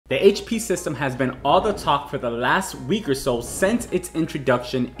The HP system has been all the talk for the last week or so since its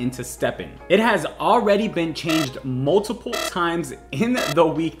introduction into STEPN. It has already been changed multiple times in the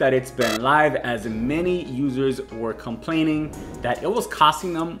week that it's been live, as many users were complaining that it was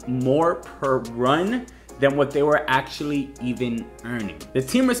costing them more per run than what they were actually even earning. The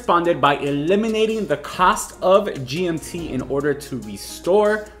team responded by eliminating the cost of GMT in order to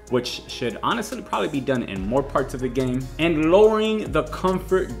restore, which should honestly probably be done in more parts of the game, and lowering the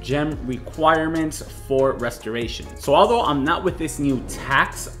comfort gem requirements for restoration. So although I'm not with this new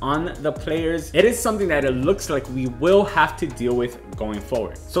tax on the players, it is something that it looks like we will have to deal with going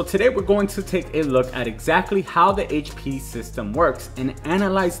forward. So today we're going to take a look at exactly how the HP system works and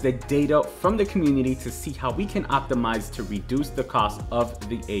analyze the data from the community to see how we can optimize to reduce the cost of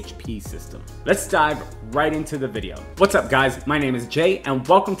the HP system. Let's dive right into the video. What's up guys, my name is Jay and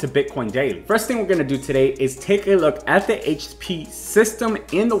welcome to Bitcoin Daily. First thing we're gonna do today is take a look at the HP system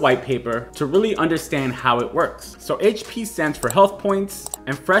in the white paper to really understand how it works. So HP stands for health points,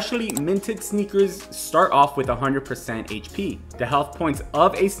 and freshly minted sneakers start off with 100% HP. The health points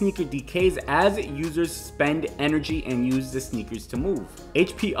of a sneaker decays as users spend energy and use the sneakers to move.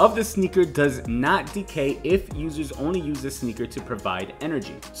 HP of the sneaker does not decay if users only use the sneaker to provide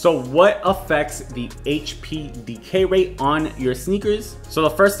energy. So what affects the HP decay rate on your sneakers? So the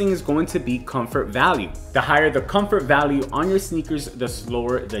first thing is going to be comfort value. The higher the comfort value on your sneakers, the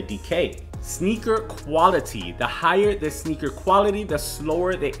slower the decay. Sneaker quality. The higher the sneaker quality, the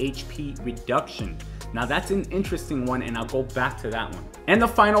slower the HP reduction. Now that's an interesting one and I'll go back to that one. And the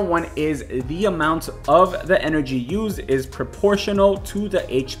final one is the amount of the energy used is proportional to the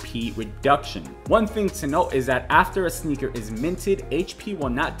HP reduction. One thing to note is that after a sneaker is minted, HP will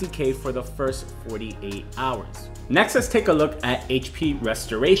not decay for the first 48 hours. Next, let's take a look at HP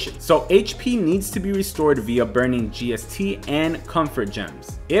restoration. So HP needs to be restored via burning GST and comfort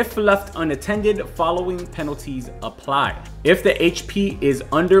gems. If left unattended, following penalties apply. If the HP is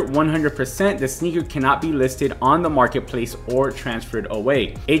under 100%, the sneaker cannot be listed on the marketplace or transferred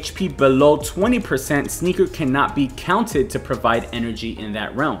away. HP below 20%, sneaker cannot be counted to provide energy in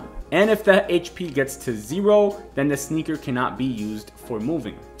that realm. And if the HP gets to 0, then the sneaker cannot be used for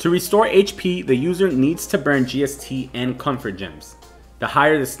moving. To restore HP, the user needs to burn GST and comfort gems. The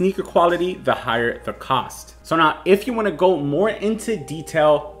higher the sneaker quality, the higher the cost. So now, if you want to go more into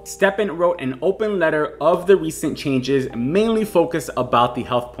detail, STEPN wrote an open letter of the recent changes, mainly focused about the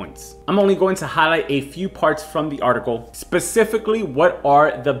health points. I'm only going to highlight a few parts from the article, specifically what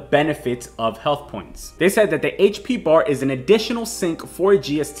are the benefits of health points. They said that the HP bar is an additional sink for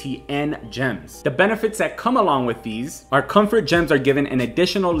GST and gems. The benefits that come along with these are comfort gems are given an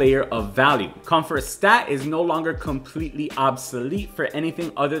additional layer of value. Comfort stat is no longer completely obsolete for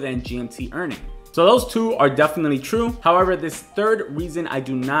anything other than GMT earning. So those two are definitely true. However, this third reason I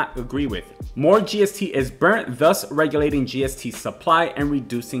do not agree with. More GST is burnt, thus regulating GST supply and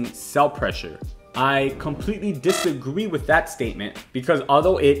reducing sell pressure. I completely disagree with that statement because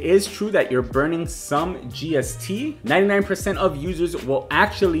although it is true that you're burning some GST, 99% of users will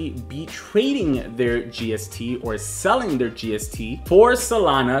actually be trading their GST or selling their GST for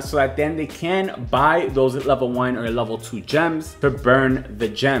Solana so that then they can buy those level 1 or level 2 gems to burn the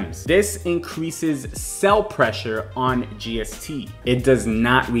gems. This increases sell pressure on GST. It does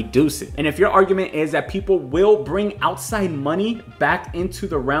not reduce it. And if your argument is that people will bring outside money back into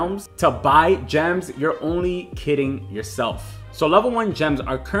the realms to buy gems, you're only kidding yourself. So level 1 gems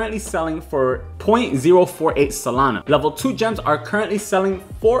are currently selling for 0.048 Solana. Level 2 gems are currently selling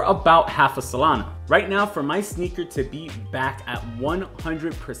for about half a Solana. Right now, for my sneaker to be back at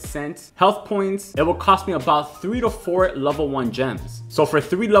 100% health points, it will cost me about 3 to 4 level 1 gems. So for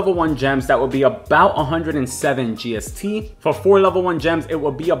 3 level 1 gems, that would be about 107 GST. For 4 level 1 gems, it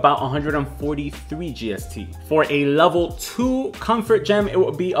will be about 143 GST. For a level 2 comfort gem, it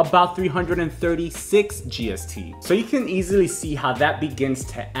will be about 336 GST. So you can easily see how that begins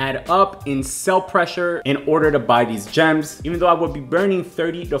to add up in sell pressure in order to buy these gems. Even though I would be burning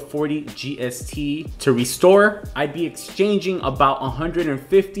 30 to 40 GST to restore, I'd be exchanging about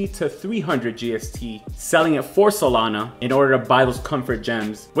 150 to 300 GST, selling it for Solana in order to buy those comfort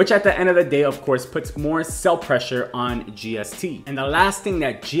gems, which at the end of the day, of course, puts more sell pressure on GST. And the last thing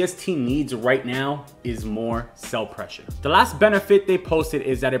that GST needs right now is more sell pressure. The last benefit they posted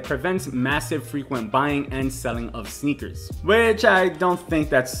is that it prevents massive frequent buying and selling of sneakers, which I don't think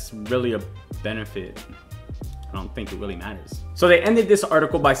that's really a benefit. I don't think it really matters. So they ended this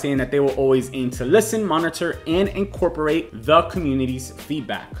article by saying that they will always aim to listen, monitor, and incorporate the community's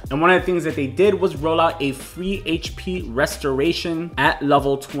feedback. And one of the things that they did was roll out a free HP restoration at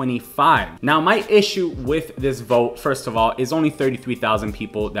level 25. Now, my issue with this vote, first of all, is only 33,000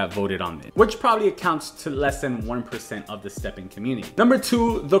 people that voted on it, which probably accounts to less than 1% of the STEPN community. Number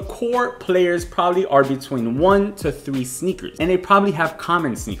two, the core players probably are between 1 to 3 sneakers, and they probably have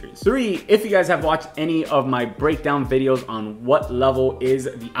common sneakers. 3, if you guys have watched any of my breakdown videos on what level is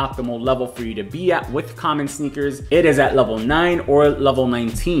the optimal level for you to be at with common sneakers, it is at level 9 or level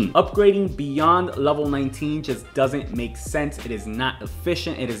 19. Upgrading beyond level 19 just doesn't make sense. It is not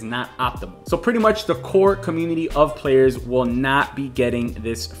efficient. It is not optimal. So pretty much the core community of players will not be getting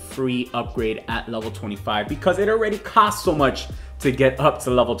this free upgrade at level 25 because it already costs so much to get up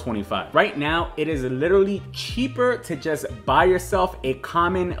to level 25. Right now, it is literally cheaper to just buy yourself a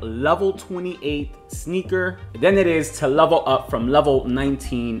common level 28 sneaker than it is to level up from level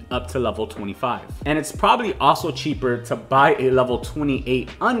 19 up to level 25. And it's probably also cheaper to buy a level 28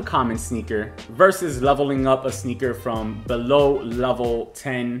 uncommon sneaker versus leveling up a sneaker from below level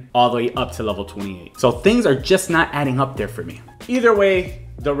 10 all the way up to level 28. So things are just not adding up there for me. Either way,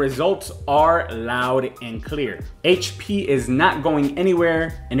 the results are loud and clear. HP is not going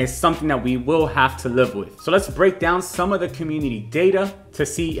anywhere and it's something that we will have to live with. So let's break down some of the community data to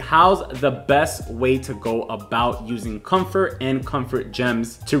see how's the best way to go about using comfort and comfort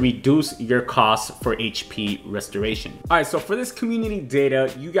gems to reduce your costs for HP restoration. All right, so for this community data,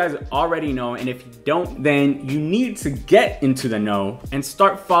 you guys already know, and if you don't, then you need to get into the know and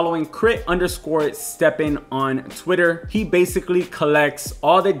start following crit_STEPN on Twitter. He basically collects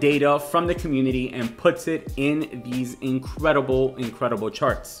all the data from the community and puts it in these incredible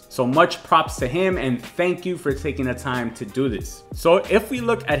charts. So much props to him and thank you for taking the time to do this. So if we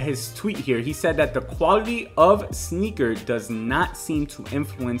look at his tweet here, he said that the quality of sneaker does not seem to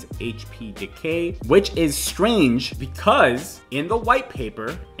influence HP decay, which is strange because in the white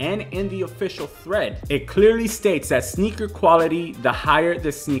paper and in the official thread, it clearly states that sneaker quality, the higher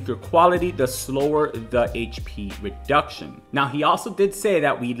the sneaker quality, the slower the HP reduction. Now, he also did say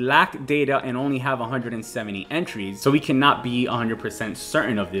that we lack data and only have 170 entries, so we cannot be 100%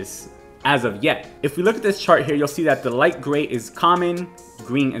 certain of this as of yet. If we look at this chart here, you'll see that the light gray is common,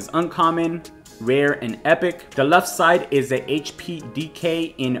 green is uncommon, rare and epic. The left side is the HP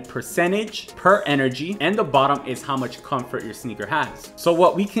decay in percentage per energy, and the bottom is how much comfort your sneaker has. So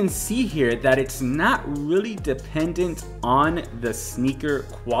what we can see here that it's not really dependent on the sneaker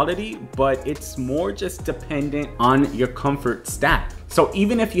quality, but it's more just dependent on your comfort stat. So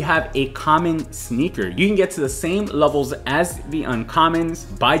even if you have a common sneaker, you can get to the same levels as the uncommons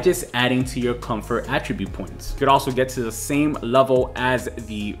by just adding to your comfort attribute points. You could also get to the same level as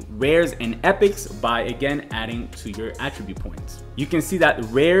the rares and epics by again adding to your attribute points. You can see that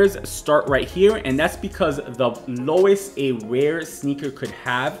rares start right here, and that's because the lowest a rare sneaker could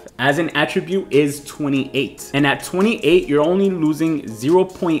have as an attribute is 28. And at 28, you're only losing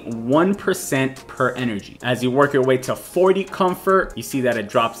 0.1% per energy. As you work your way to 40 comfort, you see that it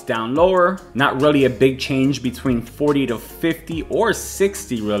drops down lower. Not really a big change between 40 to 50 or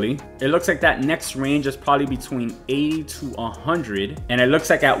 60 really. It looks like that next range is probably between 80 to 100. And it looks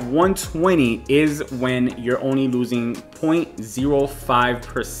like at 120 is when you're only losing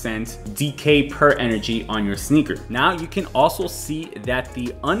 0.05% decay per energy on your sneaker. Now you can also see that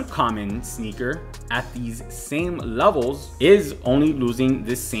the uncommon sneaker at these same levels is only losing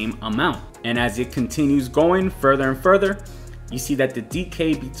the same amount. And as it continues going further and further, you see that the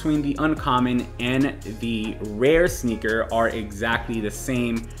decay between the uncommon and the rare sneaker are exactly the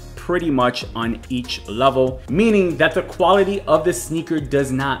same pretty much on each level, meaning that the quality of the sneaker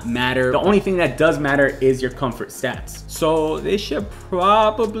does not matter. The only thing that does matter is your comfort stats. So they should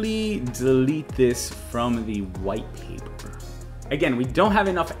probably delete this from the white paper. Again, we don't have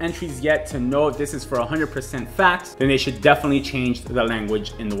enough entries yet to know if this is for 100% fact, then they should definitely change the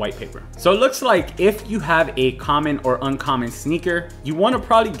language in the white paper. So it looks like if you have a common or uncommon sneaker, you want to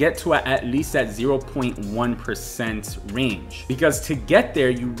probably get to at least that 0.1% range, because to get there,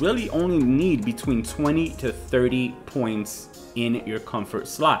 you really only need between 20 to 30 points in your comfort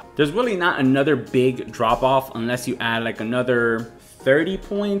slot. There's really not another big drop off unless you add like another 30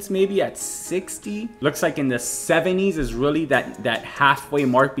 points, maybe at 60. Looks like in the 70s is really that halfway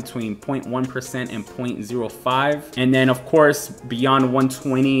mark between 0.1% and 0.05. And then of course, beyond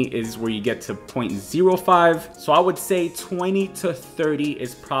 120 is where you get to 0.05. So I would say 20 to 30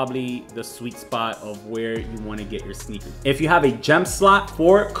 is probably the sweet spot of where you want to get your sneakers. If you have a gem slot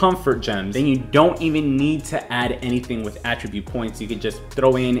for comfort gems, then you don't even need to add anything with attribute points. You can just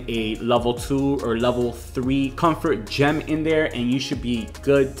throw in a level 2 or level 3 comfort gem in there and you should be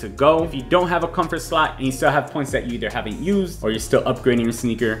good to go. If you don't have a comfort slot and you still have points that you either haven't used or you're still upgrading your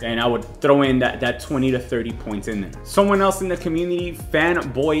sneaker, then I would throw in that 20 to 30 points in there. Someone else in the community,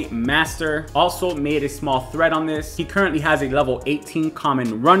 Fanboy Master, also made a small thread on this. He currently has a level 18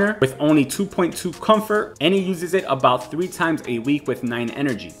 common runner with only 2.2 comfort, and he uses it about 3 times a week with 9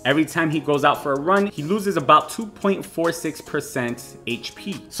 energy. Every time he goes out for a run, he loses about 2.46%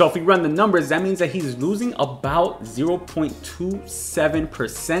 HP. So if we run the numbers, that means that he's losing about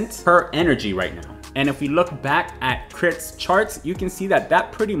 0.27% per energy right now. And if we look back at Crit's charts, you can see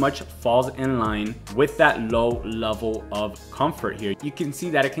that pretty much falls in line with that low level of comfort here. You can see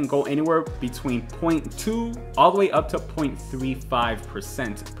that it can go anywhere between 0.2 all the way up to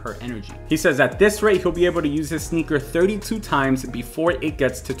 0.35% per energy. He says at this rate, he'll be able to use his sneaker 32 times before it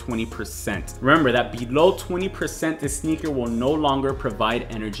gets to 20%. Remember that below 20%, the sneaker will no longer provide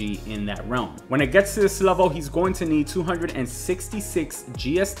energy in that realm. When it gets to this level, he's going to need 266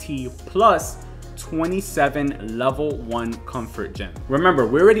 GST plus 27 level 1 comfort gem. Remember,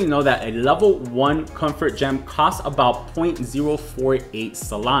 we already know that a level 1 comfort gem costs about 0.048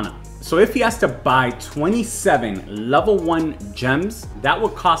 Solana. So if he has to buy 27 level 1 gems, that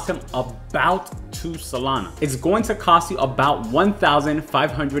would cost him about 2 Solana. It's going to cost you about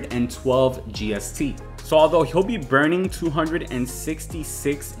 1,512 GST. So although he'll be burning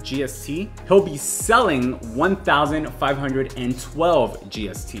 266 GST, he'll be selling 1,512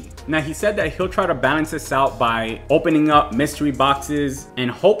 GST. Now he said that he'll try to balance this out by opening up mystery boxes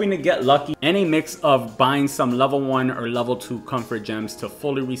and hoping to get lucky, and a mix of buying some level 1 or level 2 comfort gems to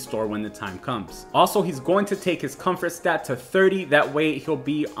fully restore when the time comes. Also, he's going to take his comfort stat to 30. That way he'll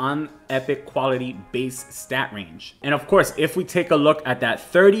be on epic quality base stat range. And of course, if we take a look at that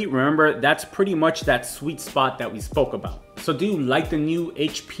 30, remember that's pretty much that sweet spot that we spoke about. So do you like the new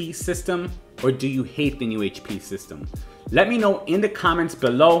HP system or do you hate the new HP system? Let me know in the comments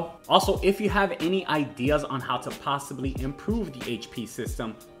below. Also, if you have any ideas on how to possibly improve the HP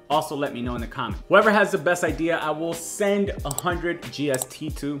system, also let me know in the comments. Whoever has the best idea, I will send 100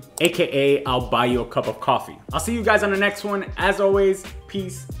 GST to, aka I'll buy you a cup of coffee. I'll see you guys on the next one. As always,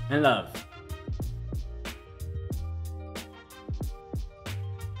 peace and love.